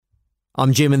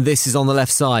I'm Jim and this is On the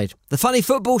Left Side, the funny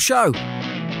football show.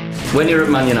 When you're at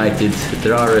Man United,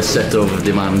 there are a set of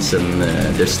demands and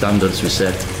there's standards we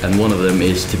set, and one of them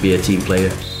is to be a team player.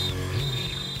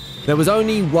 There was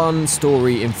only one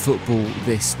story in football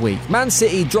this week. Man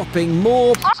City dropping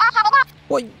more...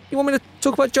 What, you want me to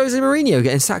talk about Jose Mourinho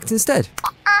getting sacked instead?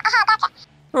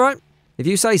 All right, if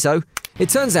you say so. It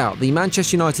turns out the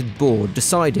Manchester United board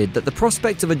decided that the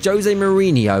prospect of a Jose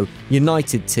Mourinho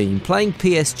United team playing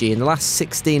PSG in the last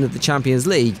 16 of the Champions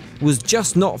League was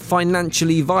just not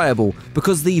financially viable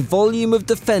because the volume of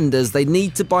defenders they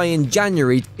need to buy in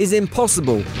January is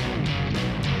impossible.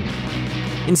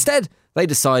 Instead, they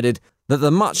decided that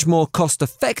the much more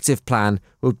cost-effective plan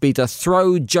would be to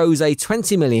throw Jose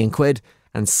 20 million quid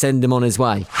and send him on his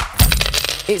way.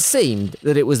 It seemed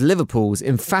that it was Liverpool's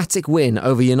emphatic win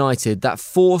over United that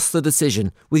forced the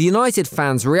decision, with United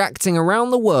fans reacting around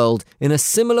the world in a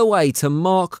similar way to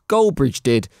Mark Goldbridge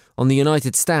did on the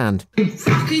United stand.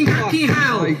 Fucking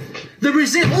hell! All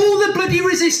the bloody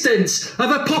resistance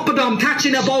of a poppadom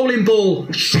catching a bowling ball.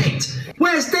 Shit!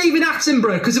 Where's David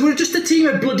Attenborough? Because we're just a team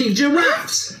of bloody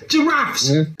giraffes.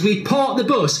 Yeah. We parked the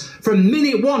bus from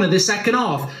minute one of the second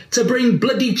half to bring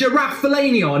bloody Giraffe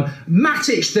Fellaini on.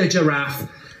 Matic the giraffe.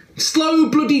 Slow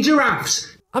bloody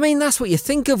giraffes. I mean, that's what you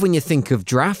think of when you think of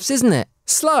giraffes, isn't it?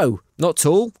 Slow, not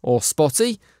tall or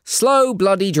spotty. Slow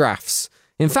bloody giraffes.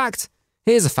 In fact,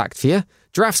 here's a fact for you.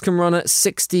 Giraffes can run at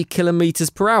 60 kilometres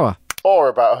per hour. Or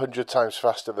about 100 times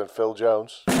faster than Phil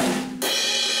Jones.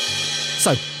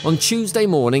 So, on Tuesday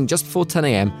morning, just before 10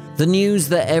 a.m, the news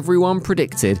that everyone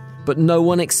predicted, but no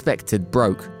one expected,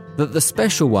 broke. That the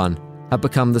special one had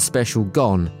become the special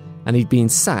gone, and he'd been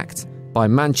sacked by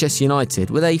Manchester United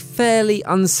with a fairly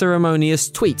unceremonious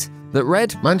tweet that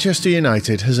read, Manchester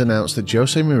United has announced that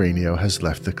Jose Mourinho has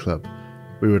left the club.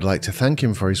 We would like to thank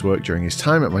him for his work during his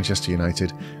time at Manchester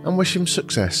United and wish him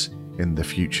success in the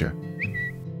future.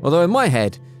 Although in my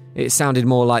head, it sounded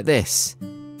more like this.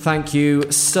 Thank you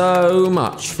so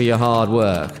much for your hard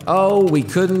work. Oh, we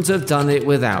couldn't have done it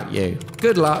without you.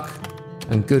 Good luck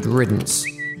and good riddance.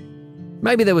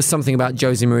 Maybe there was something about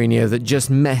Jose Mourinho that just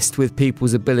messed with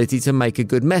people's ability to make a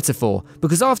good metaphor,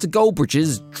 because after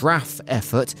Goldbridge's draft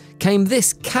effort came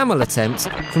this camel attempt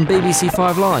from BBC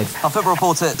 5 Live. Our football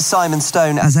reporter Simon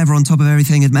Stone, as ever on top of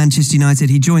everything at Manchester United,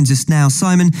 he joins us now.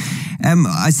 Simon,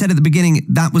 I said at the beginning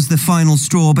that was the final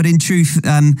straw, but in truth,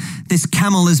 this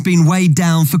camel has been weighed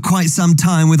down for quite some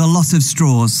time with a lot of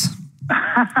straws.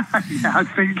 Yeah, I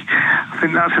think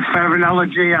that's a fair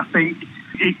analogy. I think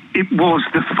it was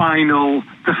the final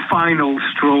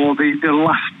straw, the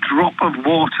last drop of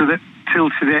water that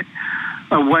tilted it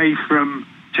away from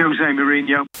Jose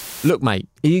Mourinho. Look, mate,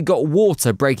 if you've got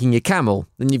water breaking your camel,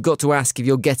 then you've got to ask if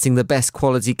you're getting the best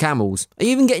quality camels. Are you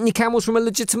even getting your camels from a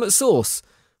legitimate source?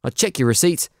 I'd check your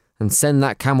receipt and send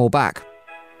that camel back.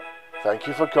 Thank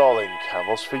you for calling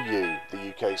Camels for You, the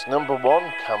UK's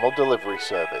 #1 camel delivery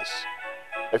service.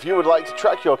 If you would like to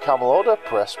track your camel order,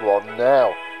 press 1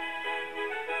 now.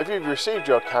 If you've received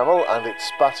your camel and it's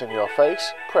spat in your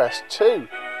face, press 2.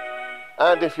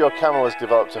 And if your camel has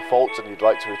developed a fault and you'd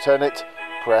like to return it,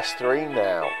 press 3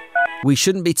 now. We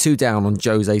shouldn't be too down on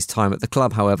Jose's time at the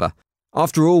club, however.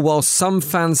 After all, while some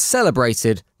fans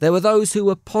celebrated, there were those who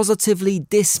were positively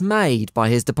dismayed by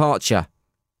his departure.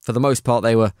 For the most part,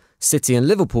 they were City and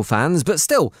Liverpool fans, but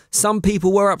still, some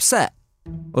people were upset.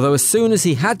 Although as soon as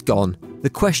he had gone, the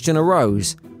question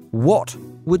arose, what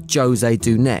would Jose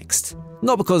do next?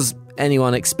 Not because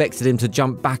anyone expected him to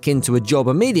jump back into a job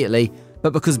immediately,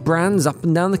 but because brands up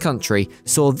and down the country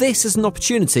saw this as an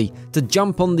opportunity to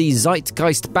jump on the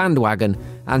Zeitgeist bandwagon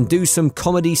and do some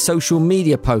comedy social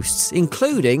media posts,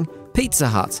 including Pizza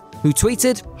Hut, who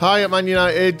tweeted, Hi at Man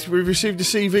United, we've received a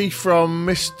CV from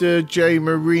Mr. J.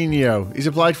 Mourinho. He's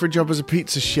applied for a job as a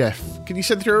pizza chef. Can you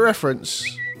send through a reference?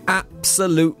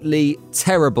 Absolutely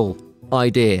terrible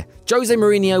idea. Jose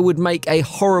Mourinho would make a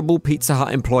horrible Pizza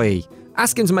Hut employee.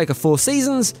 Ask him to make a 4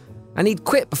 seasons, and he'd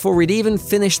quit before he'd even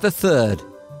finished the 3rd.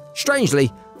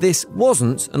 Strangely, this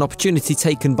wasn't an opportunity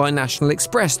taken by National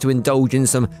Express to indulge in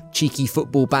some cheeky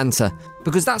football banter,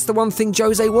 because that's the one thing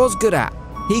Jose was good at.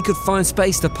 He could find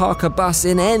space to park a bus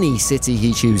in any city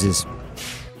he chooses.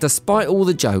 Despite all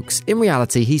the jokes, in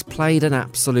reality he's played an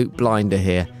absolute blinder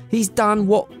here. He's done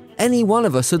what any one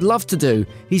of us would love to do.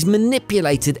 He's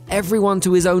manipulated everyone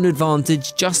to his own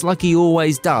advantage, just like he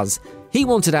always does. He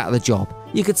wanted out of the job.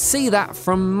 You could see that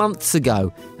from months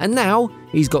ago. And now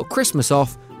he's got Christmas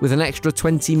off with an extra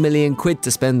 20 million quid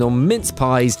to spend on mince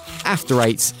pies, after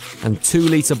eights and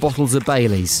 2-litre bottles of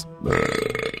Baileys.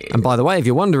 And by the way, if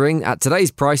you're wondering, at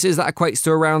today's prices, that equates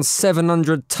to around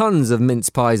 700 tonnes of mince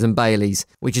pies and Baileys,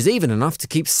 which is even enough to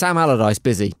keep Sam Allardyce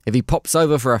busy if he pops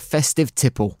over for a festive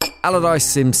tipple.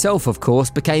 Allardyce himself, of course,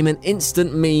 became an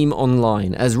instant meme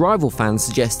online as rival fans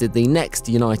suggested the next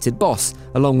United boss,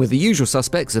 along with the usual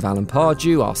suspects of Alan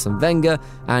Pardew, Arsene Wenger,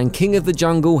 and King of the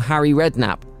Jungle Harry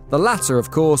Redknapp. The latter, of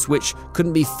course, which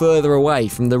couldn't be further away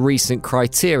from the recent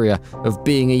criteria of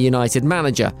being a United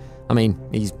manager. I mean,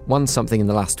 he's won something in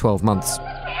the last 12 months.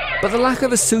 But the lack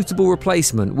of a suitable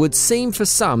replacement would seem for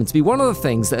some to be one of the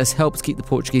things that has helped keep the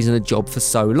Portuguese in a job for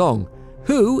so long.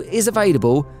 Who is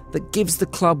available that gives the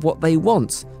club what they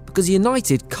want? Because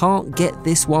United can't get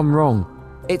this one wrong.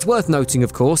 It's worth noting,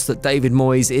 of course, that David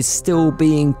Moyes is still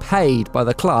being paid by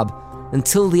the club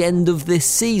until the end of this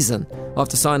season,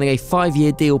 after signing a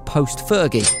 5-year deal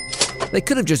post-Fergie. They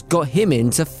could have just got him in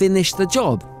to finish the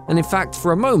job. And in fact,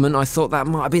 for a moment, I thought that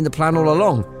might have been the plan all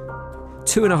along.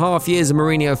 2.5 years of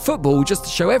Mourinho football just to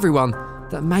show everyone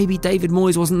that maybe David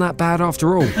Moyes wasn't that bad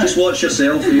after all. Just watch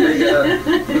yourself.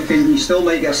 You still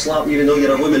might get a slap even though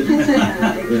you're a woman.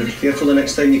 Be careful the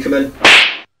next time you come in.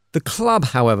 The club,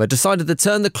 however, decided to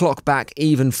turn the clock back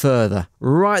even further,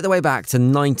 right the way back to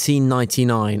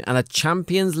 1999 and a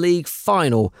Champions League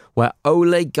final where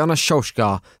Ole Gunnar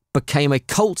Solskjaer became a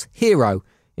cult hero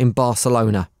in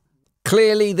Barcelona.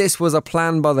 Clearly, this was a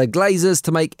plan by the Glazers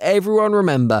to make everyone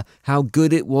remember how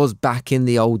good it was back in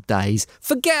the old days.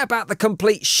 Forget about the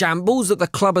complete shambles that the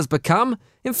club has become.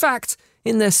 In fact,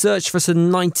 in their search for some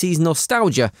 90s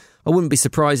nostalgia, I wouldn't be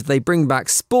surprised if they bring back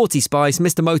Sporty Spice,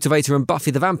 Mr. Motivator and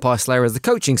Buffy the Vampire Slayer as the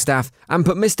coaching staff and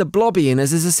put Mr. Blobby in as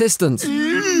his assistant.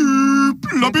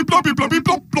 Blobby, blobby, blobby,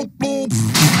 blob, blob, blob.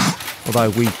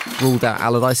 Although we ruled out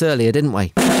Allardyce earlier, didn't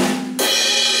we?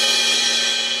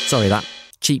 Sorry, that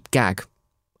cheap gag,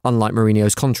 unlike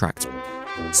Mourinho's contract.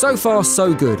 So far,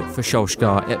 so good for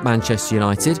Solskjaer at Manchester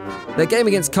United. Their game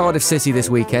against Cardiff City this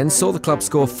weekend saw the club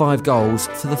score 5 goals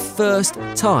for the first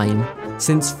time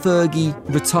since Fergie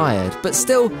retired. But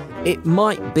still, it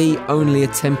might be only a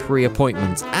temporary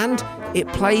appointment, and it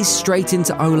plays straight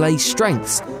into Ole's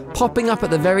strengths, popping up at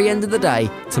the very end of the day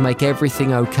to make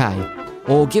everything okay.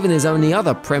 Or, given his only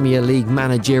other Premier League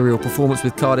managerial performance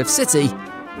with Cardiff City,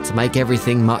 to make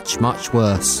everything much, much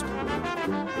worse.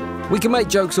 We can make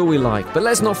jokes all we like, but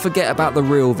let's not forget about the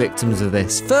real victims of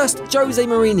this. First, Jose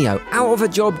Mourinho, out of a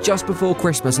job just before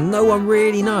Christmas, and no one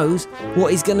really knows what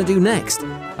he's going to do next.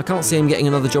 I can't see him getting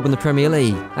another job in the Premier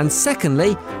League. And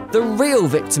secondly, the real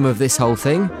victim of this whole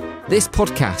thing, this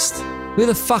podcast. Who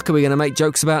the fuck are we going to make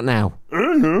jokes about now?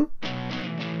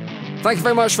 Thank you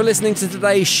very much for listening to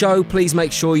today's show. Please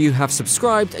make sure you have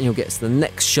subscribed and you'll get to the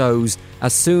next shows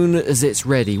as soon as it's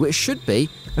ready, which should be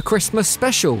a Christmas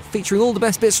special featuring all the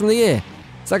best bits from the year.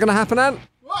 Is that going to happen, Ant?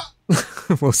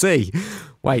 What? We'll see.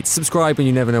 Wait, subscribe and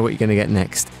you never know what you're going to get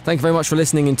next. Thank you very much for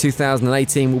listening in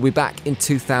 2018. We'll be back in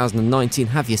 2019.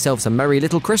 Have yourselves a merry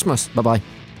little Christmas. Bye-bye.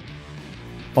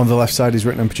 On the Left Side is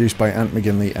written and produced by Ant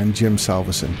McGinley and Jim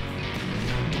Salverson.